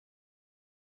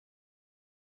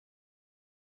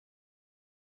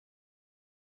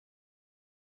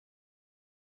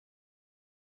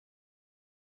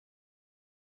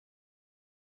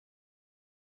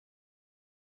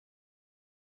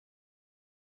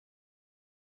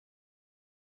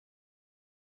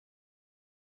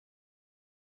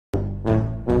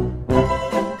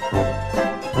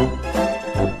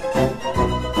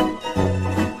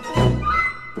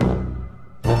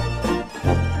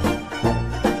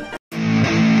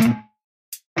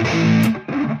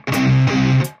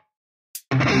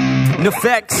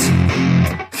Neffects.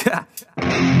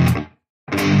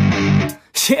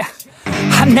 Yeah.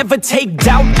 I never take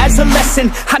doubt as a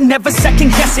lesson. I never second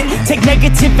guess it. Take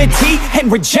negativity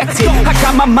and reject it. I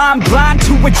got my mind blind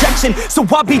to rejection, so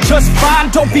I'll be just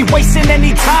fine. Don't be wasting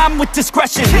any time with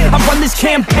discretion. I run this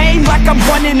campaign like I'm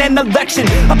running an election.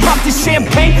 I pop this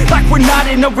champagne like we're not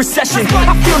in a recession.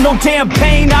 I feel no damn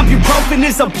pain. Ibuprofen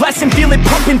is a blessing. Feel it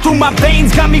pumping through my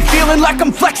veins. Got me feeling like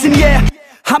I'm flexing, yeah.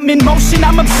 I'm in motion,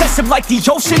 I'm obsessive like the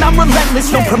ocean, I'm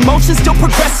relentless. No promotion, still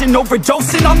progressing,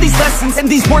 overdosing on these lessons. And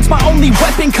these words my only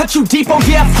weapon, cut you deep, oh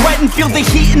yeah, I threaten. Feel the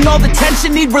heat and all the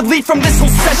tension, need relief from this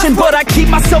whole session. But I keep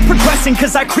myself progressing,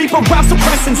 cause I creep around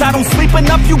suppressants. I don't sleep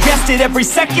enough, you guessed it, every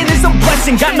second is a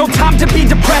blessing. Got no time to be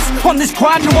depressed, on this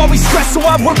grind you're always stressed. So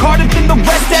I work harder than the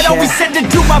rest, that always said to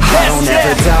do my best. I don't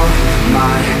ever doubt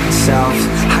myself,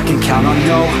 I can count on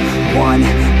no one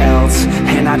else.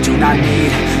 And I do not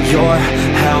need your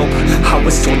help, I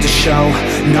was told to show,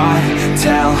 not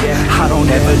tell. I don't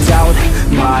ever doubt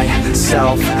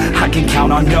myself, I can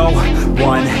count on no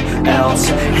one else.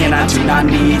 And I do not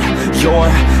need your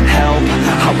help,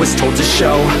 I was told to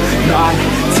show, not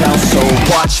tell. So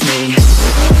watch me.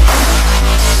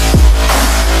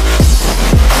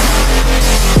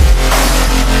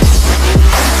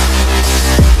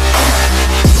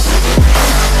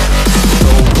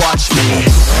 Watch me.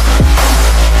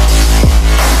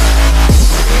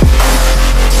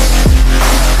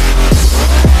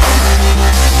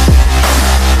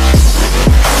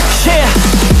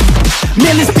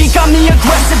 Man, this beat got me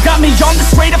aggressive, got me on the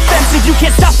straight offensive. You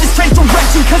can't stop this straight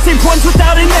direction, cause it runs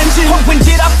without an engine. Oh, when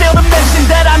did I fail to mention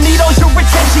that I need all your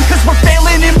attention? Cause we're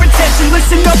failing in retention,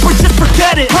 listen up or just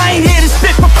forget it. I ain't here to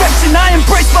spit perfection, I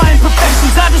embrace my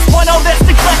imperfections. I just want all that's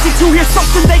neglected to hear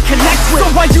something they connect with.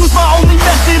 So I use my only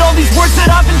method, all these words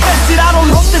that I've invested. I don't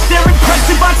hope that they're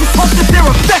impressive, I just hope that they're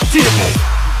effective.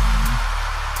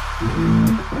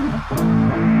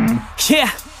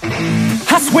 Yeah,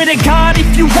 I swear to God,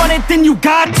 if you want it, then you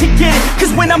got to get it.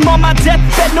 Cause when I'm on my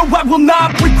deathbed, no, I will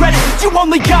not regret it. You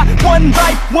only got one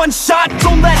life, one shot,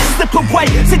 don't let it slip away.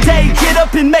 Today, get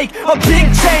up and make a big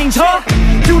change, huh?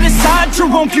 You decide your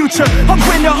own future, a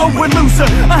winner or a loser,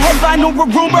 a headline or a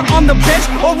rumor, on the bench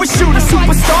or a shooter,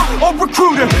 superstar or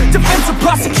recruiter, defensive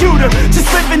prosecutor, just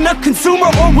living a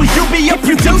consumer, or will you be a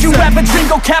producer? If you have a dream,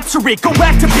 go capture it, go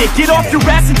active it, get off your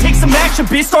ass and take some action,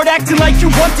 bitch. Start acting like you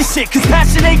want this shit, cause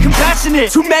passion ain't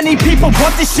compassionate. Too many people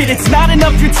want this shit, it's not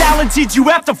enough you're talented, you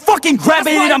have to fucking grab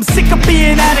it. I'm sick of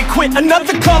being adequate,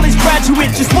 another college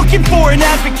graduate, just looking for an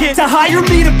advocate to hire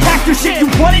me to pack your shit. You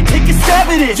want it, take a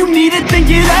stab at it, you need it, then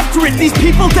get after it. These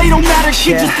people, they don't matter,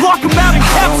 shit, just block them out and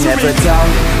capture it. I don't ever doubt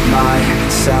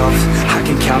myself, I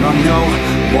can count on no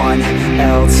one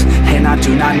else. And I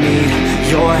do not need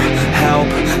your help,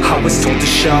 I was told to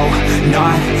show,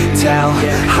 not tell.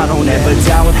 I don't ever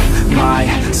doubt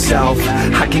myself,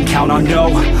 I can count on no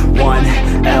one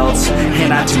else.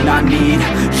 And I do not need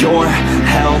your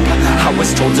help, I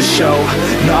was told to show,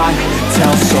 not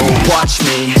tell. So watch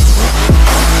me.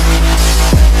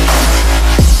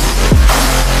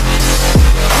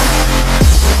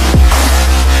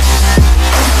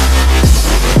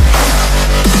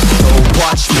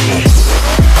 Watch me.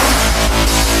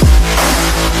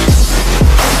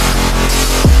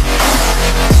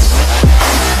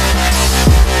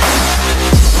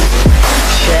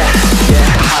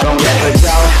 I don't ever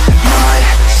doubt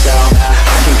myself,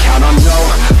 I can count on no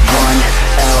one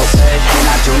else. And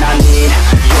I do not need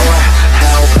your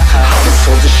help, I was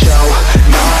told to show,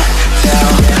 not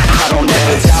tell. I don't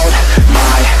ever doubt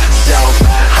myself,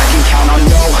 I can count on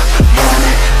no one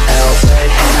else.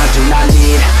 And I do not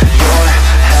need your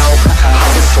help, I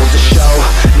was told to show,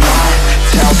 not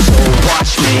tell. So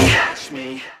watch me.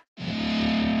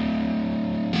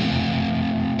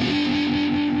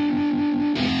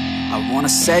 I wanna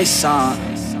say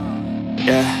something,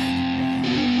 yeah.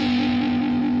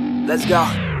 Let's go.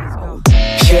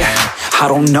 Yeah, I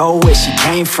don't know where she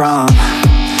came from,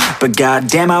 but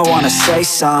goddamn, I wanna say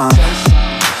something.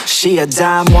 She a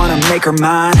dime, wanna make her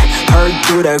mine. Heard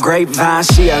through the grapevine,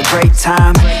 she a great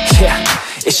time. Yeah,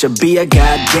 it should be a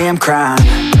goddamn crime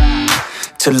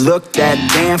to look that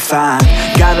damn fine.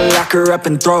 Gotta lock her up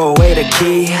and throw away the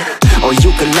key, or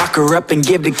you could lock her up and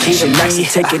give the key to me.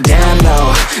 Take it down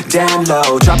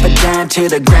low, drop it down to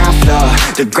the ground floor,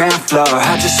 the ground floor.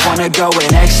 I just wanna go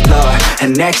and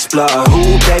explore,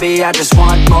 ooh baby, I just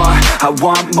want more, I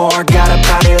want more. Got a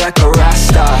body like a rock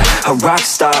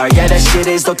star, yeah, that shit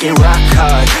is looking rock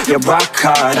hard, yeah, rock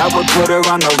hard. I would put her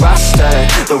on the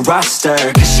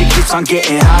roster, cause she keeps on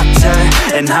getting hotter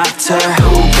and hotter.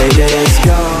 Ooh baby, let's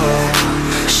go.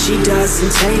 She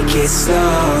doesn't take it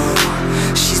slow.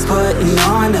 She's putting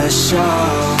on a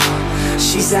show.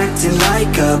 She's acting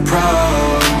like a pro.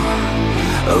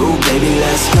 Oh baby,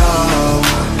 let's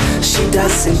go. She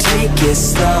doesn't take it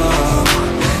slow.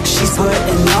 She's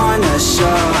putting on a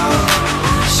show.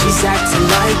 She's acting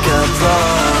like a pro.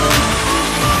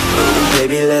 Oh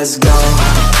baby, let's go.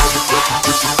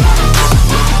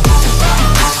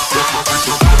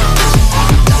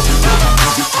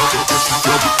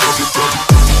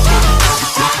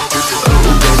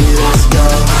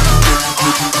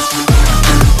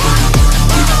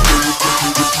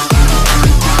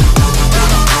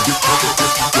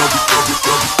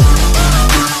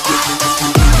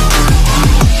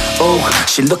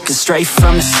 She looking straight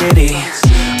from the city.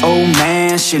 Oh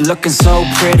man, she looking so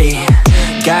pretty.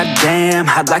 Goddamn,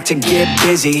 I'd like to get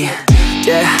busy.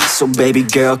 Yeah, so baby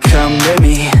girl, come with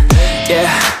me. Yeah,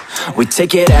 we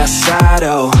take it outside,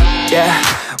 oh yeah.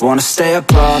 Wanna stay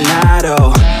up all night,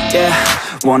 oh yeah.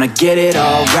 Wanna get it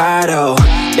all right, oh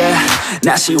yeah.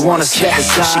 Now she wanna skip the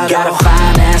slide. She got a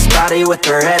fine ass body with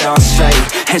her head on straight,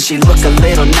 and she look a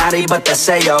little naughty, but that's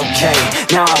a-okay.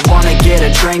 Now I wanna get a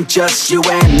drink, just you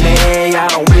and me. I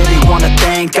don't really wanna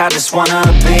think, I just wanna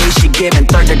be. She giving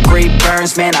third-degree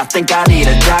burns, man, I think I need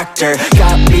a doctor.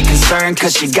 Got me concerned,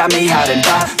 cause she got me hot and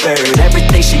bothered.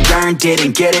 Everything she earned,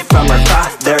 didn't get it from her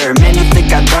father. Man, you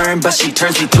think I learned, but she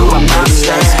turns me to a monster.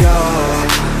 Let's go.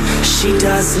 She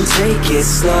doesn't take it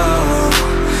slow.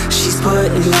 She's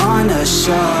putting on a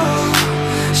show.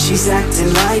 She's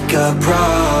acting like a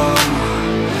pro.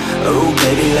 Oh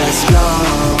baby, let's go.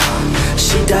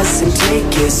 She doesn't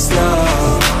take it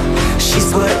slow.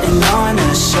 She's putting on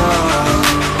a show.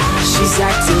 She's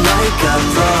acting like a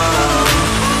pro.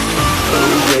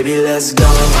 Oh baby, let's go.